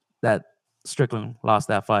way that Strickland lost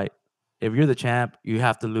that fight. If you're the champ, you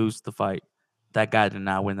have to lose the fight. That guy did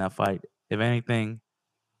not win that fight. If anything,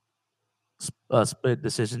 split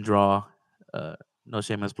decision draw. No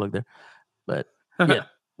shameless plug there, but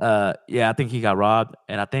yeah, yeah, I think he got robbed,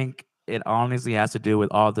 and I think it honestly has to do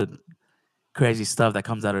with all the crazy stuff that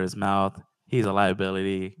comes out of his mouth. He's a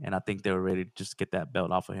liability, and I think they were ready to just get that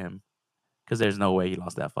belt off of him because there's no way he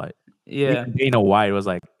lost that fight. Yeah. Even Dana White was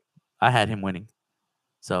like, I had him winning.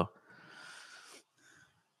 So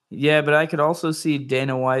Yeah, but I could also see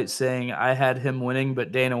Dana White saying I had him winning,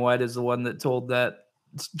 but Dana White is the one that told that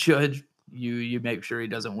judge you make sure he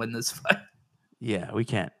doesn't win this fight. yeah, we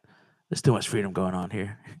can't. There's too much freedom going on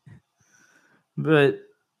here. But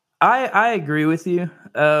I agree with you.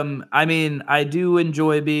 I mean, I do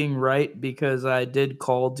enjoy being right because I did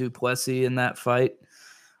call Duplessis in that fight.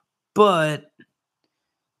 but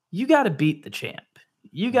you got to beat the champ.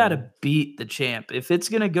 You got to beat the champ. If it's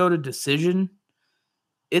going to go to decision,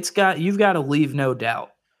 you've got to leave no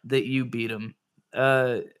doubt that you beat him.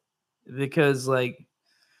 Because like,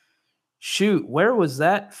 shoot, where was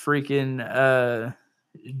that freaking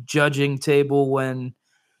judging table when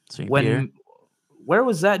where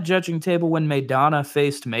was that judging table when Maidana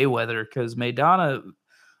faced Mayweather? Because Maidana,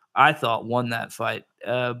 I thought, won that fight.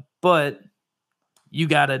 But you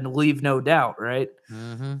got to leave no doubt, right?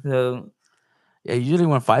 Mm-hmm. So, yeah, usually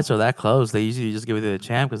when fights are that close, they usually just give it to the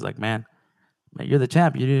champ because, like, man, you're the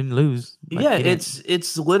champ. You didn't lose. Like, yeah,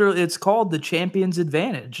 it's literally it's called the champion's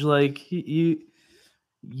advantage. Like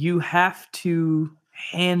you have to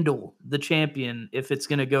handle the champion if it's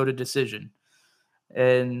going to go to decision.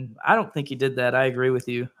 And I don't think he did that. I agree with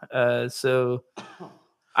you. So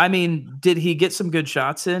I mean, did he get some good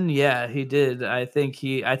shots in? Yeah, he did. I think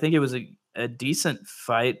it was a decent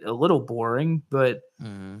fight, a little boring, but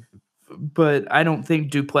I don't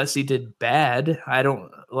think Duplessis did bad. I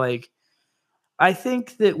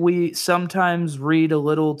think that we sometimes read a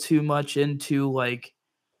little too much into like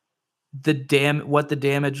what the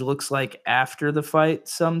damage looks like after the fight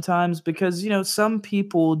sometimes, because some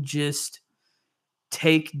people just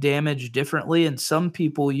take damage differently, and some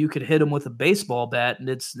people you could hit them with a baseball bat and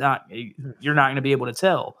you're not going to be able to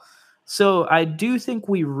tell. So I do think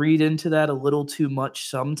we read into that a little too much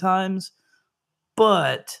sometimes,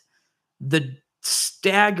 but the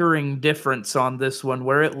staggering difference on this one,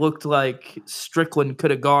 where it looked like Strickland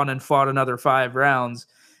could have gone and fought another 5 rounds,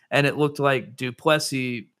 and it looked like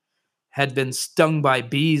Duplessis had been stung by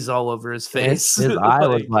bees all over his face. His eye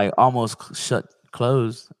was like almost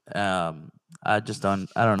closed. I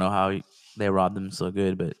don't know how they robbed him so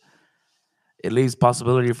good, but it leaves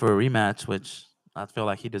possibility for a rematch, which I feel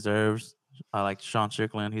like he deserves. I like Sean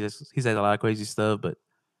Strickland. He said a lot of crazy stuff, but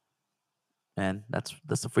man, that's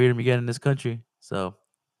the freedom you get in this country. So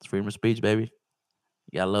it's freedom of speech, baby.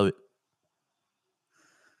 You gotta love it.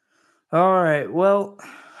 All right. Well,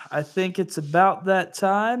 I think it's about that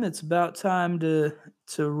time. It's about time to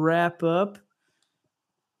wrap up.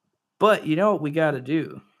 But you know what we got to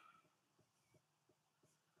do?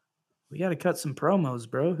 We got to cut some promos,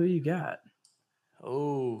 bro. Who you got?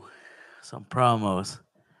 Oh, some promos.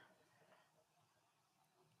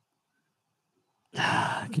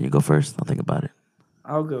 Can you go first? I'll think about it.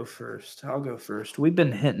 I'll go first. We've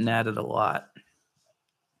been hinting at it a lot.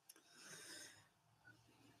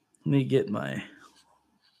 Let me get my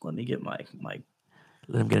Let him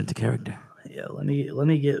get into character. Yeah, let me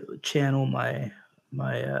channel my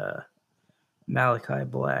Malachi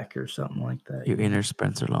Black or something like that. Your inner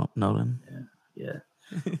Spencer Nolan. Yeah.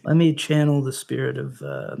 Let me channel the spirit of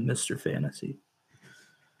Mr. Fantasy.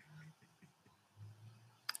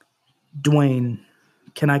 Dwayne.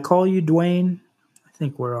 Can I call you Dwayne? I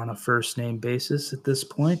think we're on a first name basis at this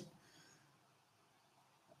point.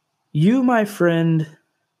 You, my friend,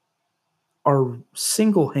 are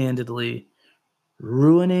single-handedly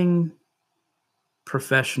ruining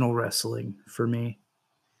professional wrestling for me.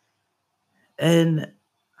 And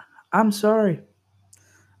I'm sorry.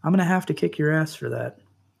 I'm going to have to kick your ass for that.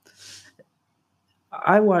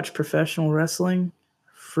 I watch professional wrestling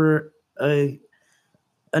for an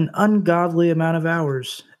ungodly amount of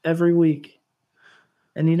hours every week.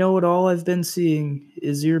 And you know what all I've been seeing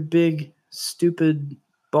is your big, stupid,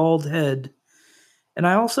 bald head. And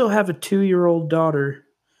I also have a 2-year-old daughter,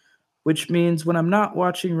 which means when I'm not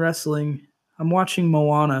watching wrestling, I'm watching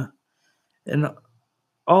Moana. And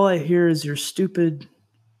all I hear is your stupid,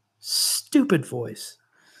 stupid voice.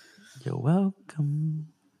 You're welcome.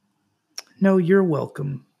 No, you're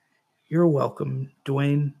welcome. You're welcome,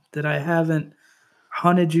 Dwayne, that I haven't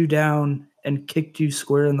hunted you down and kicked you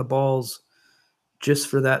square in the balls just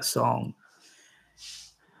for that song.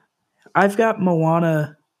 I've got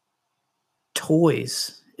Moana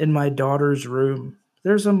toys in my daughter's room.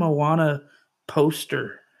 There's a Moana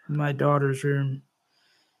poster in my daughter's room.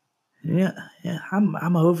 Yeah,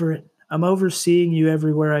 I'm over it. I'm over seeing you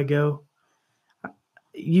everywhere I go.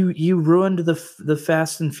 You ruined the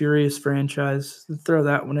Fast and Furious franchise. Throw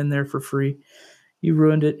that one in there for free. You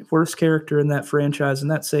ruined it. Worst character in that franchise,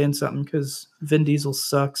 and that's saying something because Vin Diesel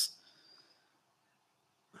sucks.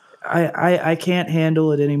 I can't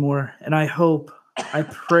handle it anymore, and I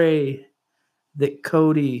pray that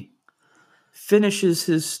Cody finishes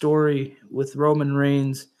his story with Roman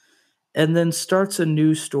Reigns and then starts a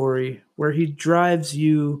new story where he drives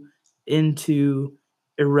you into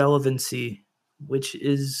irrelevancy, which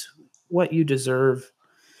is what you deserve.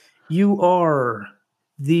 You are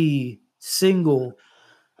the single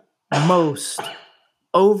most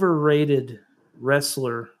overrated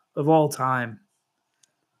wrestler of all time.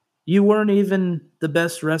 You weren't even the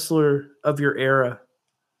best wrestler of your era.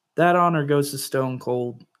 That honor goes to Stone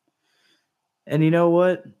Cold. And you know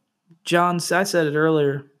what? I said it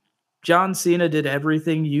earlier. John Cena did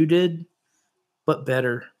everything you did, but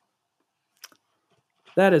better.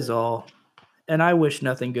 That is all. And I wish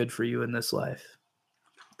nothing good for you in this life.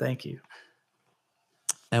 Thank you.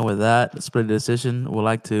 And with that split decision, we'd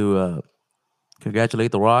like to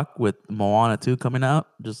congratulate The Rock with Moana 2 coming out.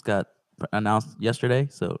 Just got announced yesterday.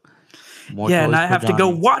 So more Yeah, toys and I for have to go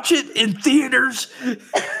Johnny. watch it in theaters.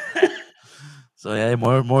 So yeah,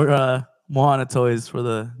 more Moana toys for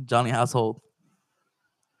the Johnny household.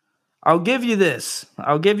 I'll give you this,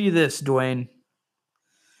 Dwayne.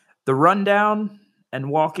 The Rundown and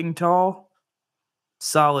Walking Tall,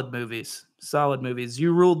 solid movies. Solid movies.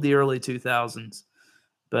 You ruled the early 2000s,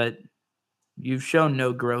 but you've shown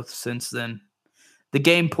no growth since then. The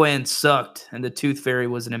game plan sucked, and the Tooth Fairy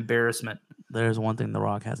was an embarrassment. There's one thing The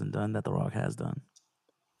Rock hasn't done that The Rock has done.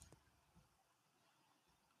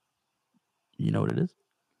 You know what it is?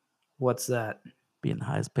 What's that? Being the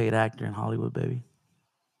highest paid actor in Hollywood, baby.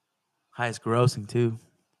 Highest grossing, too.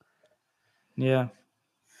 Yeah.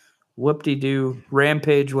 Whoop-de-doo.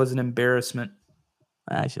 Rampage was an embarrassment.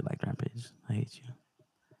 I actually like Rampage. I hate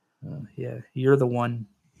you. Yeah, you're the one.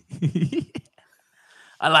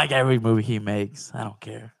 I like every movie he makes. I don't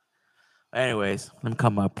care. Anyways, let me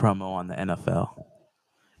come my promo on the NFL.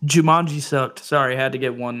 Jumanji sucked. Sorry, had to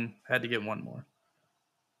get one more.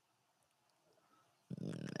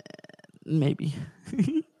 Maybe.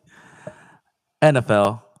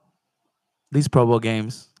 NFL. These Pro Bowl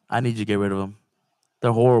games, I need you to get rid of them.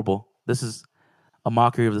 They're horrible. This is a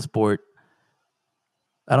mockery of the sport.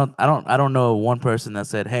 I don't know one person that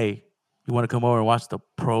said, "Hey, you want to come over and watch the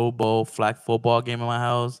Pro Bowl flag football game in my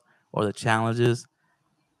house or the challenges?"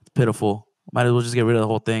 It's pitiful. Might as well just get rid of the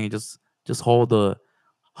whole thing and just hold the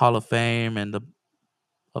Hall of Fame and the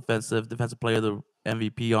defensive player, the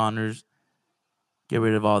MVP honors. Get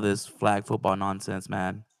rid of all this flag football nonsense,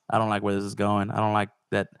 man. I don't like where this is going. I don't like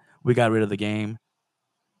that we got rid of the game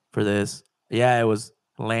for this. Yeah, it was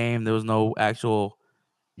lame. There was no actual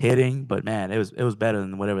hitting, but man, it was better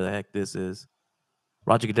than whatever the heck this is.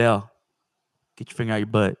 Roger Goodell, get your finger out your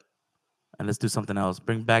butt and let's do something else.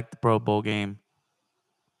 Bring back the Pro Bowl game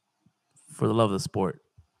for the love of the sport.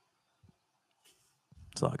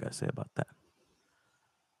 That's all I gotta say about that.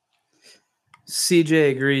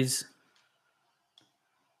 CJ agrees.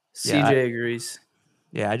 Yeah, CJ agrees.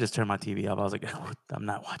 Yeah, I just turned my TV off. I was like, I'm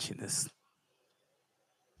not watching this.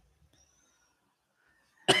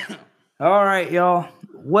 All right, y'all.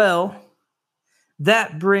 Well,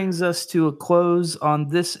 that brings us to a close on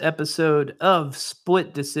this episode of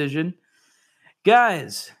Split Decision.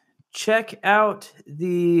 Guys, check out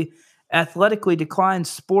the Athletically Declined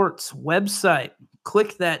Sports website.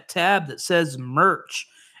 Click that tab that says merch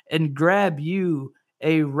and grab you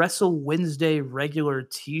a Wrestle Wednesday regular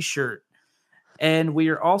t-shirt. And we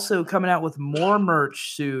are also coming out with more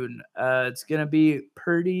merch soon. It's going to be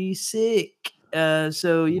pretty sick.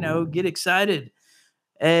 So, get excited.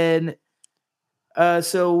 And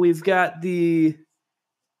so we've got the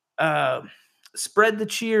Spread the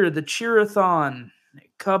Cheer, the Cheerathon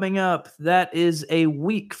coming up. That is a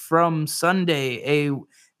week from Sunday,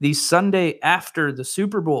 the Sunday after the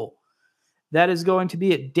Super Bowl. That is going to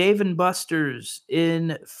be at Dave & Buster's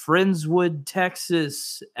in Friendswood,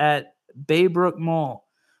 Texas at Baybrook Mall.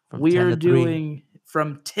 We are doing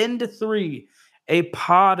from 10 to 3 a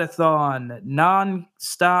podathon,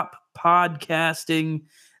 non-stop podcasting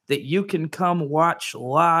that you can come watch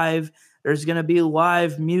live. There's going to be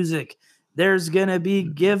live music. There's going to be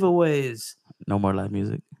giveaways. No more live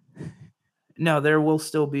music. No, there will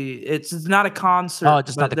still be. It's not a concert. Oh,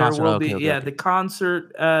 just not the concert. Will okay, be. Okay. The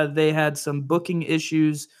concert. They had some booking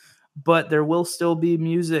issues, but there will still be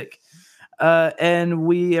music. And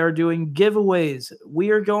we are doing giveaways.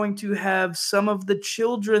 We are going to have some of the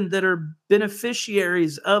children that are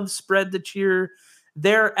beneficiaries of Spread the Cheer.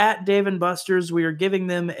 They're at Dave & Buster's. We are giving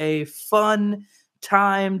them a fun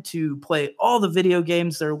time to play all the video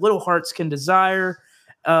games their little hearts can desire.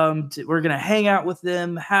 We're going to hang out with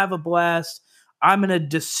them, have a blast. I'm going to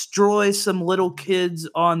destroy some little kids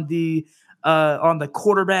on the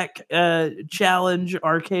quarterback challenge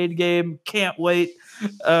arcade game. Can't wait.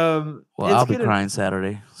 I'll be crying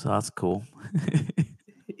Saturday, so that's cool.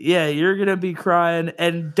 Yeah, you're going to be crying.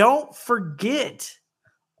 And don't forget,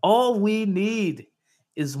 all we need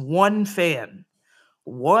is one fan.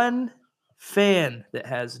 One fan that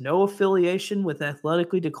has no affiliation with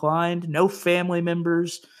Athletically Declined, no family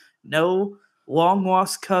members, no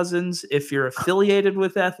long-lost cousins. If you're affiliated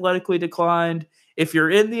with Athletically Declined, If you're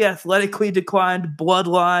in the athletically declined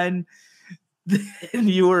bloodline, then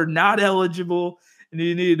you are not eligible, and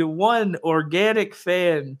you need one organic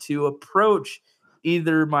fan to approach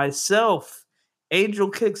either myself, Angel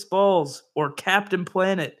Kicks Balls, or Captain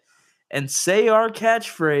Planet and say our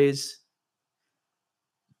catchphrase,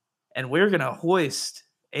 and we're going to hoist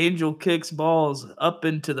Angel Kicks Balls up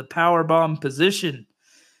into the powerbomb position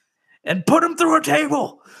and put him through a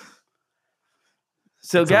table.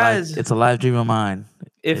 So, guys, it's a live dream of mine.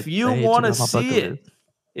 If you want to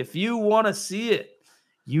see it,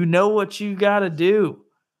 you know what you got to do.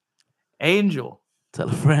 Angel. Tell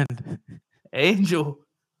a friend. Angel.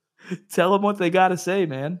 Tell them what they got to say,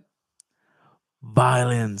 man.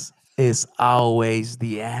 Violence is always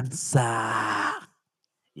the answer.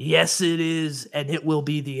 Yes, it is, and it will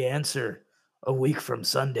be the answer a week from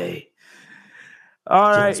Sunday.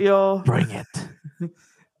 All right, y'all. Bring it.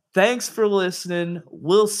 Thanks for listening.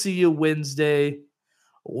 We'll see you Wednesday.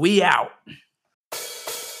 We out.